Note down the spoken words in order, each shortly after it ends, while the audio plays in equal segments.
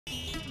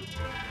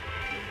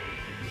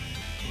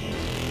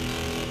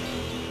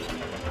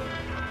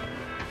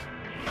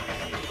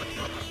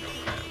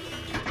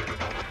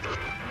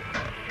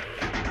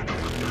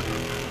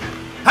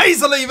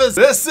Razor levers!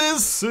 This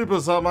is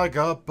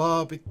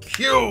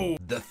SuperZomgbBBQ,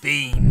 the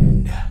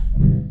Fiend,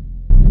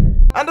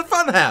 and the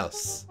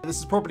Funhouse. This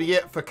is probably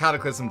it for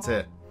Cataclysm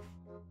tier.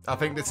 I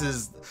think this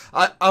is,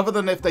 other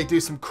than if they do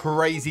some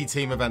crazy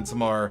team event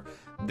tomorrow,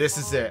 this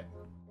is it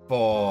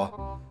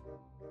for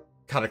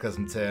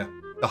Cataclysm tier.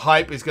 The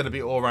hype is going to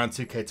be all around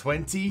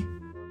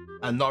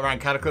 2K20 and not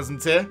around Cataclysm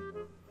tier.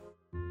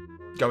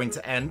 Going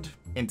to end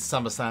into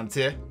SummerSlam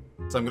tier.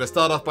 So I'm going to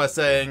start off by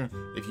saying,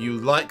 if you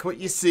like what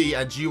you see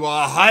and you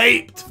are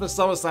hyped for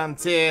SummerSlam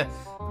tier,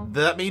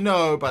 let me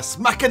know by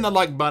smacking the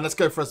like button. Let's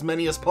go for as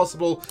many as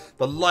possible.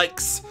 The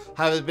likes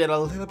have been a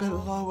little bit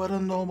lower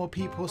than normal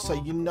people, so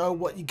you know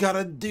what you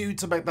gotta do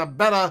to make that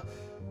better.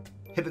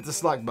 Hit the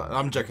dislike button.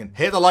 I'm joking.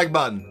 Hit the like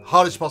button.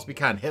 Hard as you possibly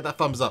can. Hit that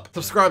thumbs up.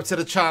 Subscribe to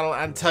the channel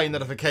and turn your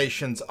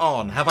notifications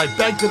on. Have I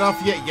begged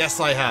enough yet? Yes,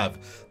 I have.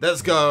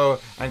 Let's go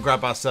and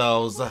grab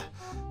ourselves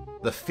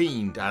the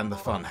Fiend and the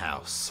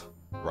Funhouse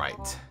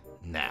right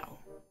now.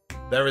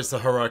 There is the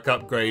heroic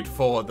upgrade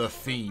for the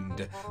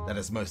Fiend. That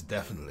is most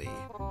definitely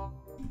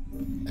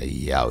a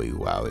yowie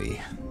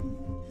wowie.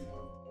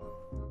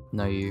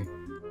 No you.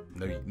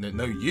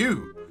 No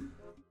you.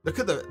 Look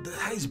at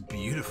that is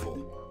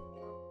beautiful.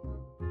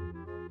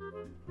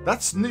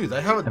 That's new.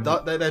 They haven't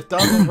done.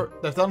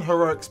 They've done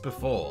heroics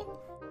before,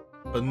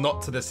 but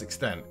not to this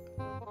extent.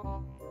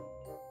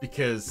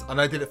 Because I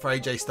know they did it for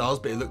AJ Styles,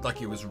 but it looked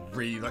like it was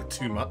really like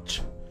too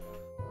much.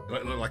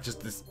 It looked like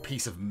just this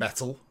piece of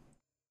metal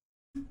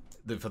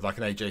for like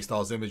an AJ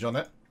Styles image on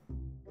it.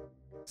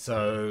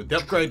 So the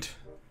upgrade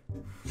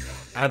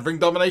and ring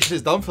domination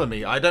is done for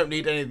me. I don't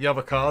need any of the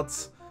other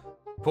cards,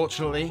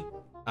 fortunately.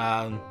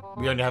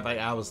 We only have 8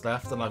 hours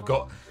left, and I've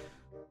got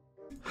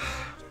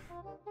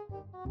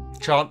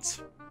chance.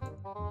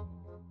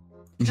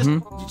 You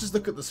just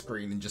look at the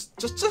screen and just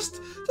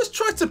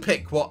try to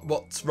pick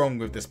what's wrong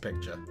with this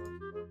picture.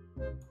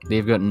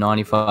 They've got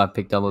 95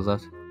 pick doubles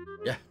left.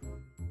 Yeah.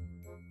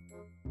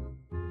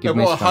 Give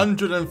me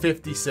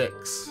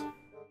 156.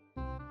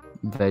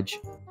 Veg.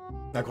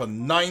 I've got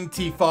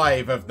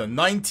 95 of them,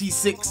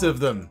 96 of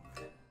them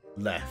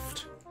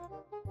left.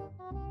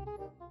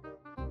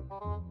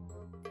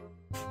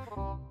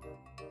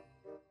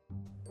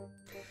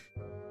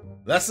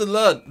 Lesson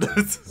learned.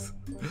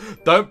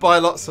 Don't buy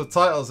lots of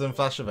titles in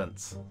flash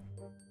events.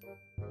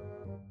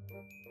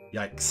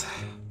 Yikes.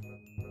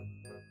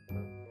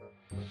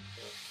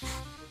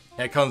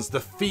 Here comes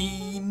the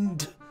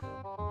Fiend.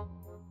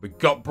 We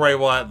got Bray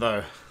Wyatt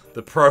though.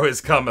 The Pro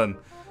is coming.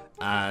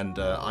 And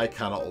I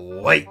cannot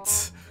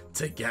wait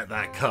to get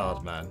that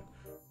card, man.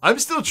 I'm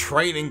still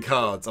training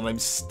cards and I'm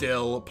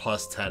still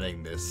plus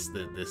 10ing this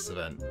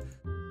event.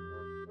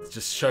 It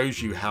just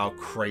shows you how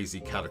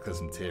crazy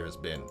Cataclysm tier has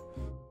been.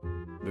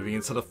 Moving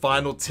into the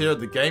final tier of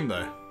the game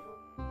though.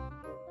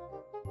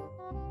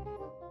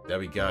 There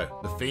we go.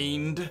 The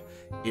Fiend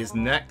is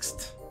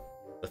next.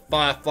 The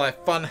Firefly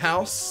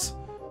Funhouse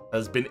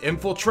has been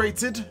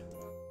infiltrated.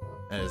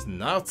 And it's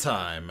now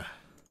time to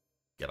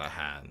get our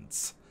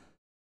hands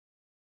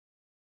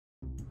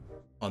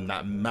on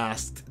that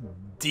masked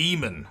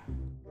demon.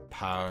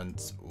 Power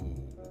and... Ooh.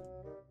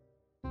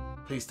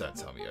 Please don't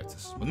tell me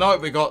Otis. Well, no,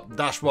 we got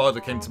Dash Wilder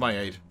came to my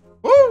aid.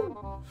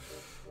 Woo!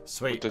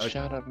 Sweet. With the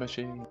Shadow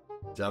Machine.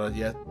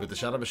 Yeah, with the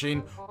Shadow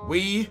Machine.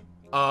 We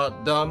are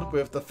done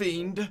with the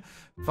Fiend.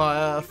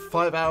 5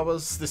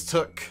 hours this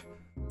took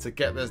to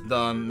get this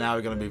done. Now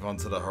we're going to move on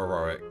to the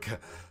heroic.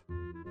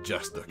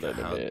 Just look at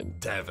how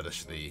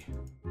devilishly...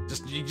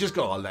 You just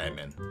got to let him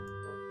in.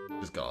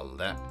 Just got to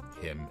let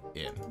him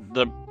in.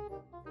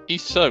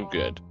 He's so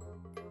good.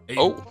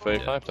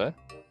 35 there.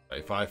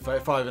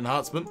 35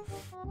 enhancement.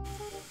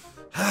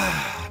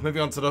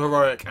 Moving on to the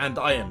heroic, and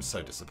I am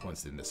so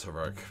disappointed in this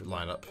heroic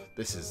lineup.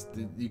 This is,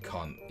 you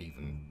can't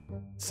even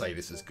say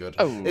this is good.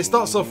 It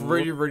starts off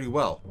really, really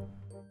well,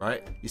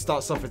 right? He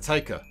starts off with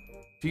Taker,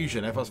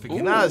 Fusion. Everyone's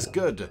thinking, it's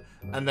good,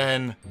 and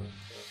then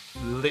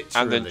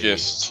literally,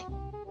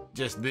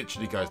 just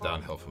literally goes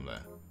downhill from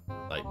there.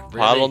 Like, really?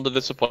 Pile on the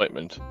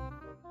disappointment.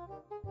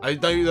 I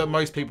know that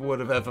most people would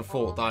have ever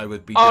thought that I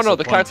would be. Oh no,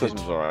 the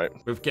Cataclysm's alright.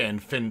 With getting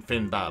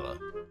Finn Balor,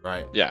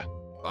 right? Yeah.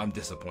 I'm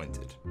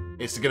disappointed.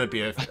 It's gonna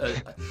be a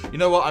you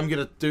know what? I'm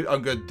gonna do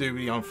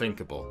the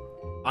unthinkable.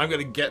 I'm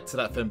gonna get to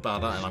that Finn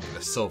Balor and I'm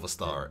gonna silver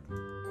star it.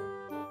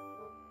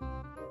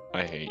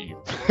 I hate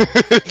you.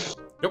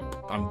 Yep,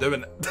 I'm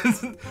doing it.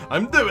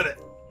 I'm doing it.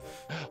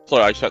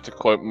 Sorry, I just had to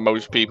quote,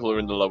 most people are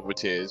in the lower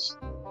tiers.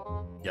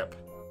 Yep.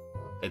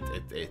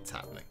 It's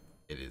happening.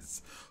 It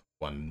is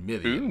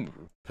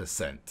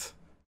 1,000,000%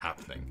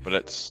 happening. But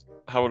let's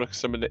have a look at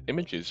some of the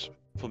images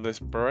for this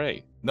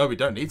Bray. No, we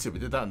don't need to. We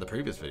did that in the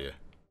previous video.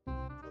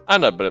 I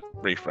know, but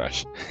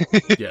refresh.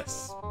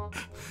 Yes.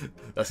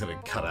 That's gonna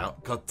cut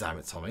out. God damn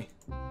it, Tommy.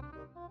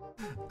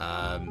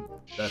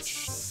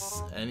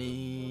 That's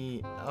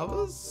any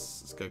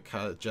others? Let's go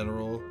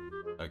general.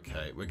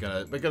 Okay, we're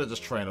gonna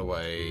just train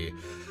away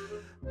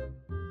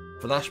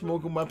Flash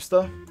Morgan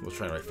Webster. We'll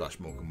train away Flash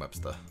Morgan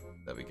Webster.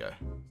 There we go.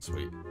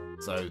 Sweet.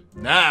 So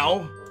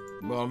now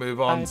we'll move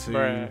on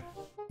to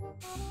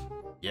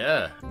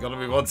Yeah, gotta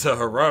move on to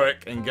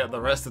Heroic and get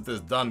the rest of this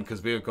done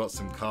because we've got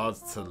some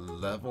cards to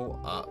level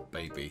up,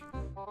 baby.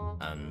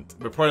 And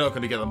we're probably not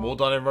going to get them all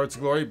done in Road to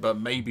Glory, but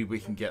maybe we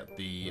can get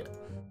the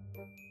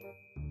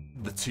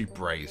 2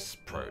 Brays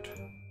prod.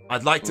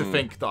 I'd like to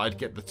think that I'd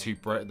get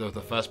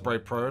the first Bray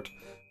prod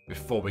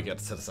before we get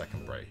to the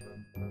second Bray.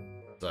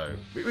 So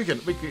we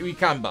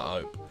can but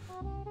hope.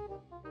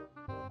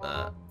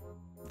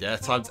 Yeah,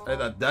 time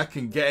to that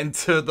can get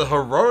into the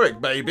Heroic,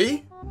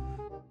 baby.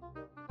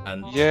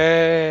 And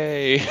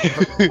yay!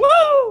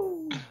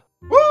 woo!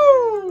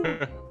 Woo!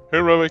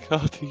 Heroic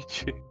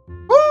RTG.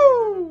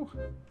 Woo!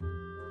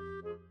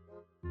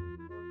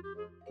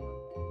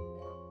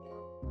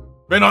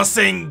 We're not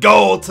seeing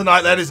gold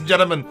tonight, ladies and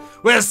gentlemen.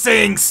 We're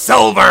seeing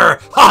silver.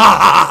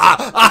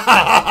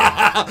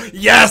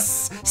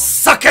 Yes!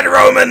 Suck it,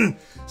 Roman!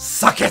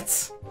 Suck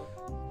it!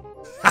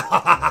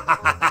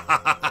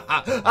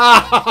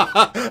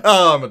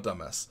 Oh, I'm a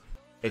dumbass.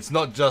 It's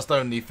not just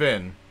only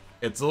Finn.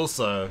 It's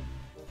also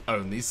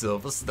only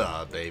Silver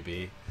Star,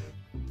 baby.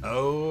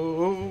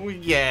 Oh,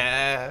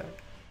 yeah.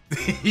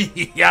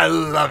 I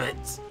love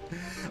it.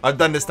 I've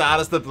done this to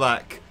Aleister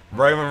Black,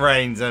 Roman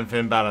Reigns, and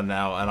Finn Balor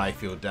now, and I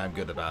feel damn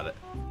good about it.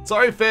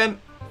 Sorry, Finn.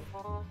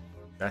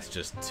 That's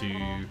just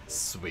too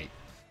sweet.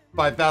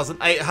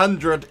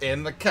 5,800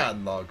 in the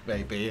catalog,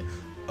 baby.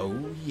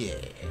 Oh, yeah.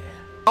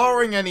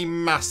 Barring any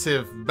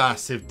massive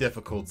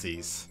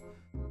difficulties,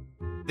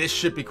 this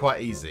should be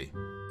quite easy.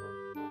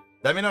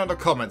 Let me know in the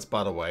comments,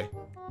 by the way,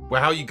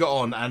 how you got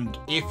on and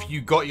if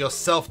you got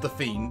yourself the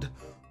Fiend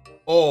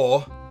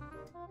or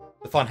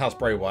the Funhouse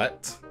Bray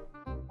Wyatt,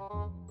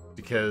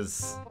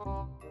 because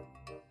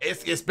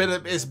it's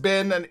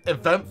been an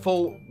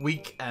eventful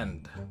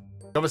weekend.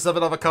 Got myself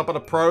another couple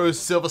of pros,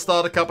 Silver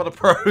Star, a couple of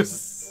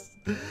pros.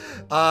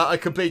 I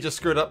completely just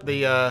screwed up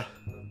the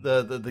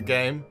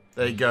game.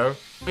 There you go.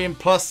 Being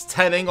plus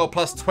 10ing or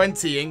plus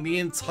 20ing the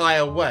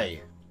entire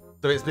way,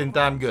 so it's been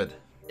damn good.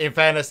 In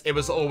fairness, it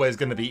was always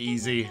going to be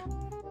easy.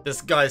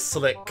 This guy's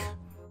slick.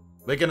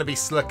 We're going to be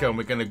slicker and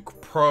we're going to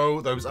pro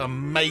those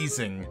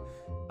amazing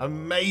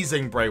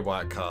Bray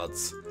Wyatt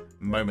cards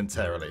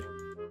momentarily.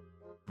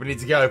 We need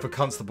to go for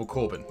Constable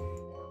Corbin.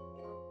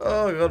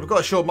 Oh god, we've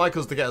got Shawn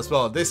Michaels to get as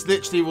well. This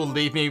literally will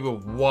leave me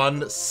with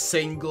one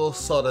single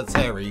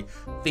solitary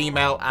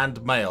female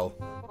and male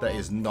that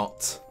is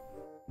not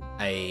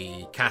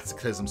a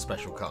Cataclysm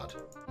special card.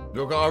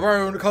 We've got our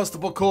own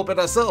Constable Corbin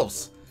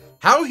ourselves.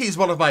 How he's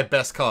one of my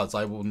best cards,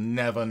 I will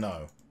never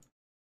know.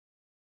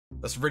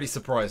 That's really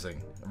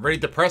surprising. Really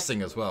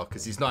depressing as well,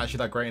 because he's not actually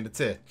that great in the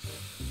tier.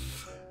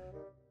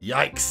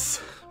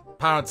 Yikes.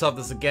 Power and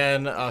toughness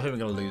again. Who are we going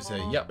to lose here?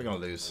 Yep, we're going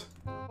to lose.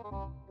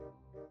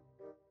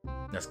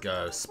 Let's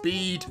go.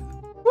 Speed.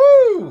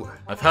 Woo!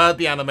 I've heard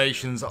the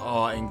animations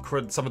are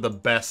some of the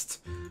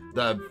best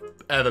that have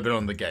ever been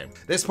on the game.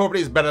 This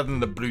probably is better than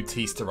the Blue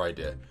Teaster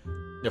idea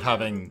of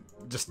having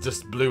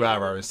just blue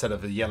arrow instead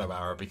of a yellow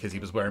arrow because he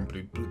was wearing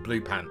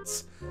blue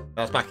pants.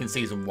 That was back in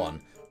season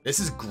 1. This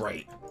is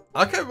great.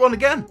 Okay, one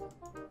again.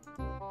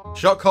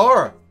 Shock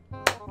horror.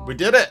 We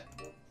did it.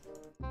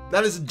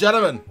 Ladies and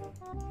gentlemen,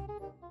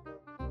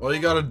 all you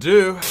gotta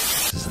do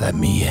is let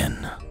me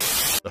in.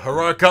 The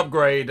heroic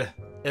upgrade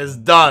is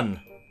done.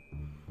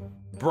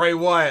 Bray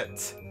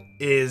Wyatt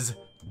is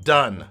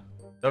done.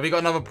 Have we got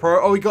another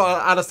pro? Oh, we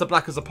got Aleister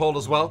Black as a pole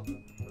as well.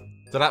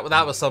 So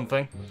that was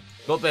something.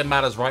 Not that it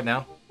matters right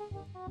now.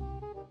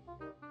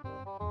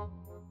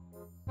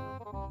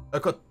 I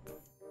got...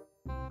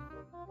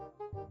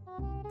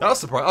 That was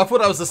surprising. I thought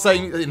that was the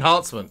same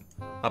enhancement.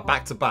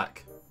 Back to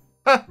back.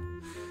 Huh.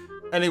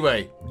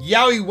 Anyway,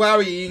 yowie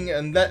wowieing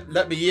and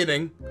let me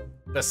inning.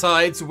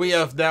 Besides, we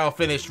have now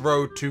finished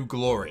Road to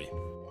Glory.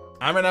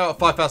 I'm now at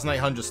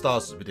 5,800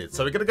 stars as we did.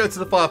 So we're going to go to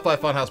the Firefly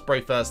Funhouse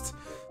Bray first.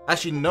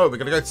 Actually, no, we're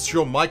going to go to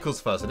Shawn Michaels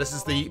first. So this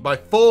is my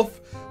 4th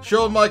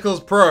Shawn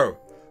Michaels Pro.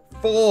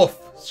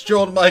 4th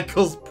Shawn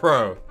Michaels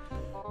Pro.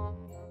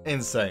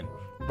 Insane.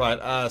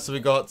 Right, so we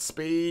got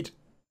speed,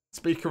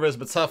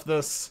 charisma,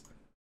 toughness.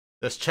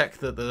 Let's check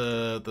that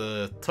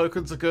the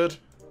tokens are good.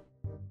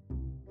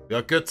 We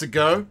are good to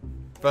go.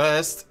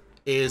 First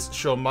is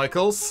Shawn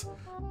Michaels.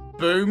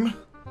 Boom.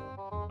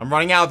 I'm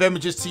running out of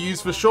images to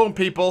use for Shawn,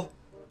 people.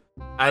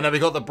 And then we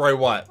got the Bray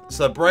Wyatt.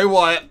 So Bray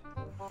Wyatt.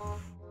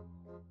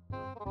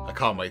 I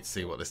can't wait to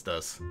see what this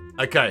does.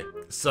 Okay,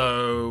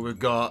 so we've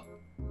got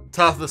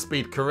toughness,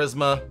 speed,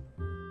 charisma.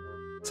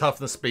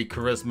 Toughness, speed,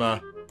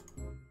 charisma.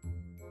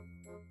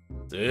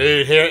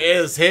 Dude, here it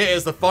is. Here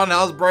is the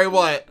Funhouse Bray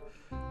Wyatt.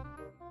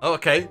 Oh,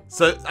 okay,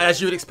 so as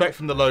you would expect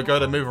from the logo,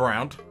 they move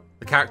around.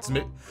 The characters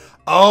move.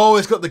 Oh,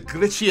 it's got the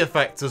glitchy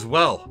effect as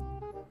well.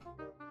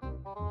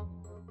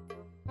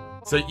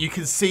 So you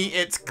can see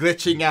it's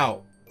glitching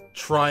out,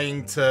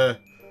 trying to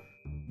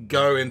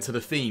go into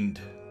the Fiend.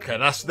 Okay,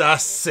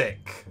 that's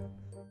sick.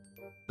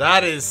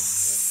 That is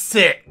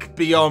sick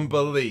beyond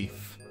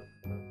belief.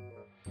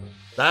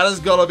 That has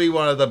got to be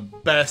one of the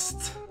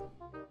best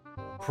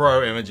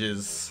pro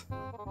images.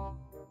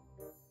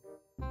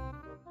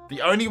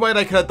 The only way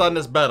they could have done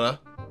this better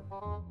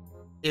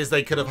is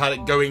they could have had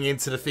it going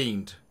into the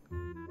Fiend.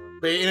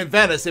 But in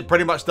Venice, it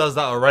pretty much does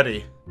that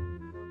already.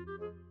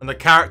 And the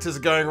characters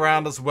are going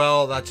around as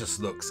well. That just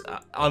looks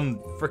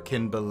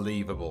unfreaking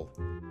believable.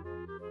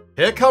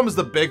 Here comes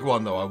the big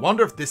one, though. I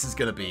wonder if this is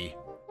going to be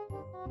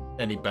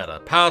any better.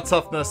 Power,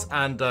 toughness,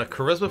 and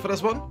charisma for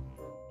this one.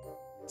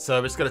 So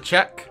we're just going to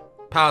check.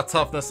 Power,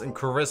 toughness, and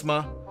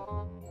charisma.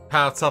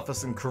 Power,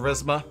 toughness, and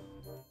charisma.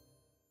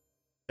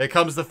 Here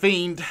comes the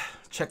Fiend.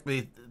 Check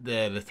the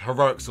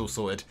heroics all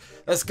sorted.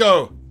 Let's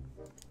go.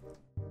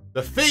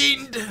 The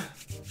Fiend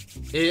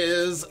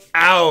is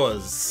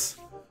ours.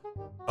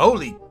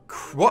 Holy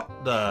what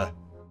the...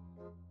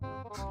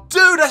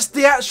 Dude, that's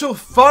the actual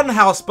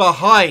funhouse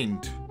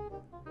behind.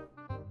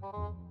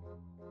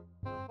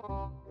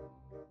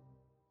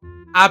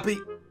 Abby...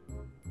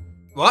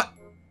 What?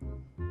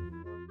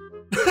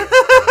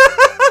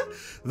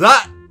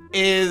 That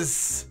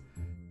is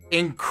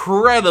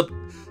incredible.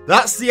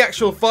 That's the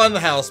actual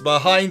funhouse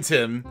behind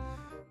him.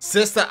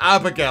 Sister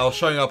Abigail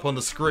showing up on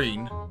the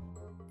screen.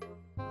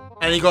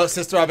 And you got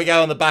Sister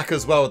Abigail on the back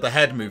as well with the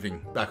head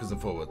moving backwards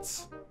and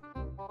forwards.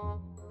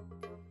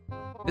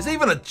 There's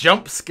even a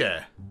jump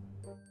scare.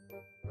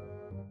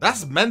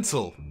 That's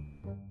mental.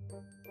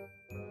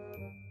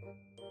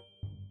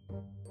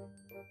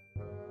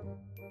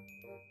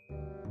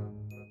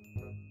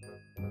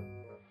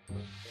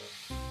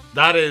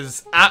 That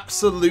is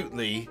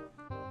absolutely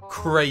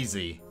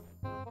crazy.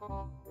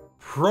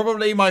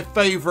 Probably my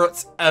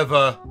favorite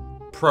ever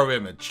pro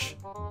image.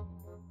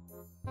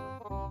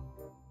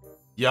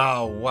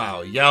 Yo,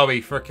 wow.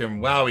 Yowie freaking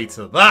wowie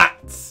to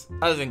that.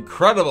 That is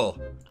incredible.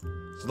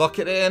 Just lock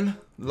it in,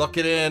 and lock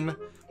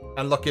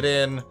it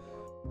in.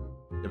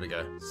 Here we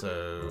go.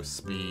 So,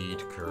 speed,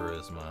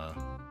 charisma,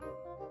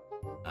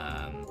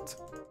 and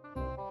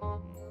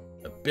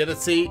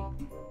ability.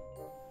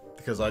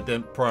 Because I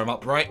didn't pro him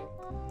up right.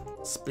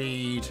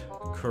 Speed,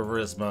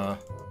 charisma,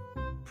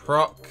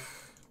 proc.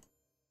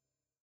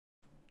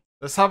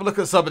 Let's have a look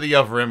at some of the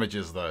other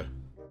images, though.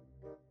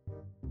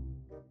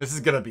 This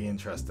is going to be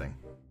interesting.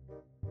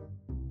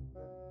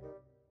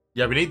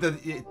 Yeah, we need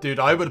the... Dude,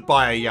 I would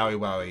buy a Yowie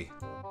Wowie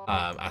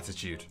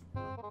attitude.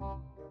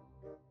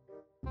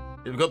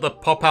 We've got the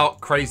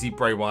pop-out crazy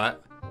Bray Wyatt.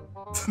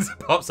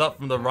 Pops up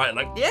from the right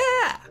like,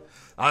 yeah!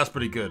 Oh, that's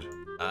pretty good.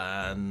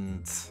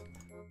 And...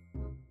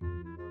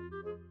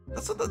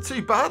 That's not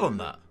too bad on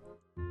that.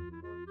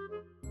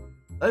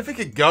 I don't think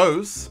it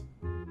goes.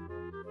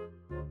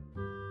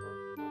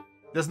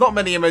 There's not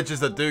many images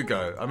that do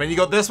go. I mean, you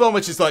got this one,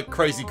 which is like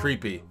crazy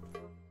creepy.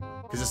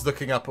 Because it's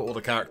looking up at all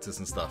the characters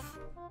and stuff.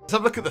 Let's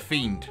have a look at the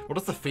Fiend. What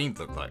does the Fiend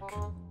look like?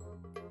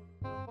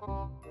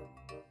 I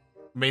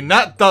mean,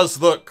 that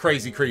does look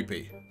crazy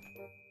creepy.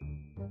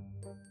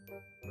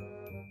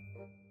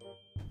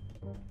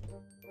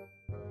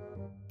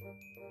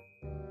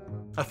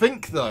 I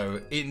think, though,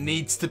 it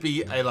needs to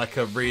be like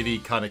a really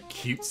kind of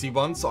cutesy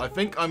one. So I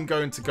think I'm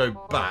going to go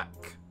back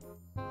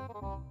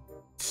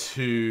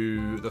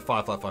to the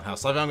Firefly Funhouse.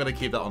 So I think I'm going to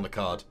keep that on the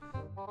card.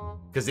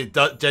 Because it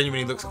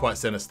genuinely looks quite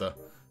sinister.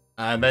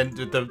 And then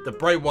the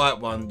Bray Wyatt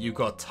one, you've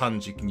got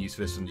tons you can use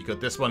for this one. You've got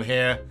this one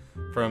here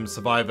from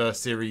Survivor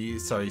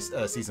series,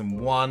 season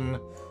 1.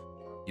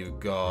 You've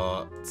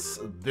got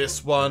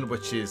this one,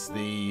 which is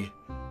the...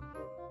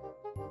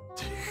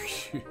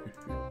 Dude.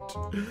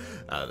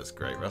 That's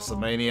great.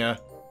 WrestleMania.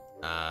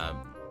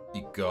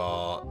 You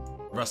got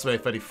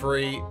WrestleMania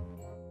 33.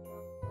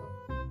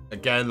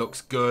 Again, looks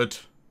good.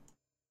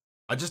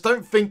 I just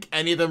don't think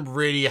any of them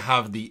really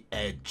have the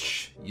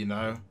edge, you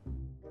know?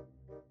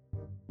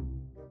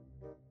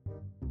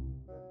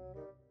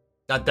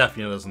 That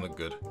definitely doesn't look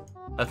good.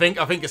 I think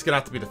it's gonna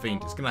have to be the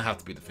Fiend. It's gonna have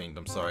to be the Fiend.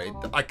 I'm sorry.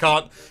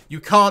 You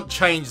can't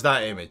change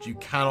that image. You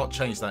cannot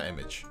change that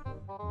image.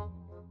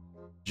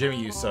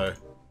 Jimmy Uso.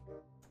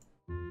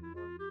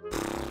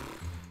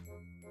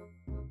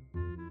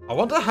 I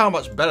wonder how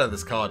much better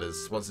this card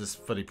is once it's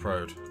fully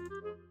pro'd.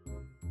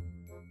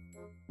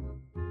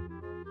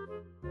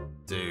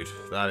 Dude,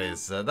 that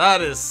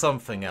is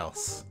something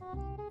else.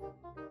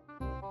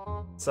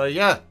 So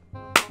yeah,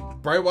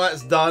 Bray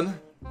Wyatt's done.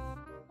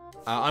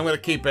 I'm gonna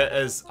keep it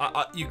as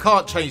you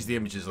can't change the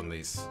images on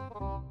these.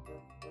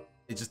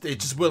 It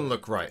just wouldn't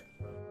look right.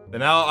 But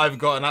now I've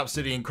got an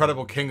absolutely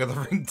incredible King of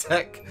the Ring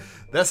deck.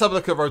 Let's have a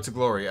look at Road to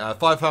Glory.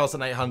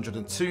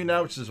 5,802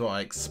 now, which is what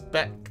I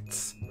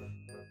expect.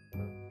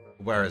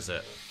 Where is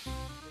it?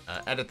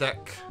 Edit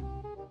deck.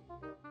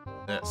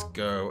 Let's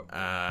go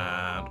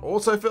and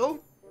autofill.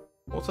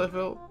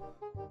 Autofill.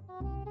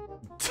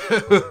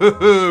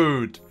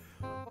 Dude,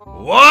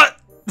 what?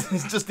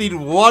 Just need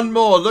one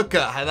more look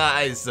at how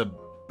that is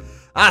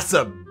that's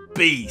a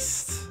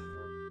beast.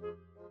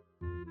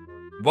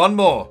 One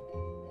more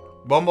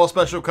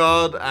special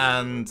card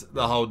and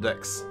the whole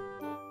deck's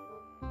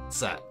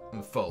set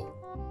and full.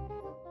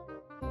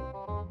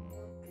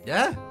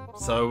 Yeah.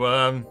 So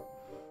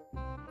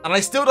and I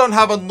still don't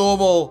have a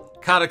normal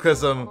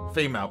Cataclysm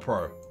female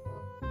pro.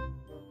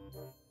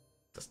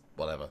 Just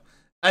whatever.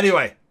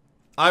 Anyway,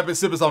 I've been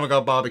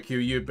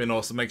SuperZombGBBQ. You've been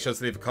awesome. Make sure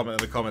to leave a comment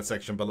in the comment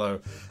section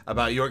below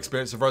about your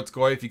experience of Road to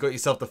Glory. If you got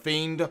yourself the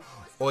Fiend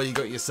or you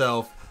got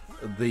yourself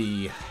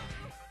the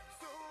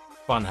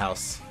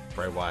Funhouse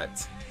Bray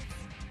Wyatt.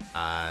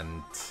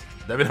 And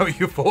let me know what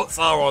your thoughts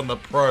are on the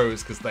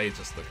pros, because they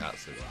just look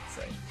absolutely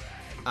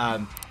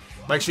insane.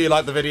 Make sure you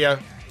like the video.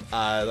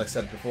 Like I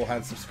said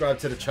beforehand, subscribe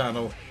to the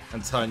channel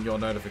and turn your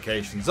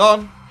notifications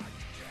on.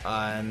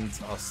 And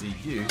I'll see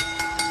you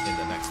in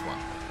the next one.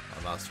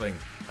 And last swing.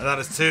 And that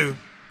is 2.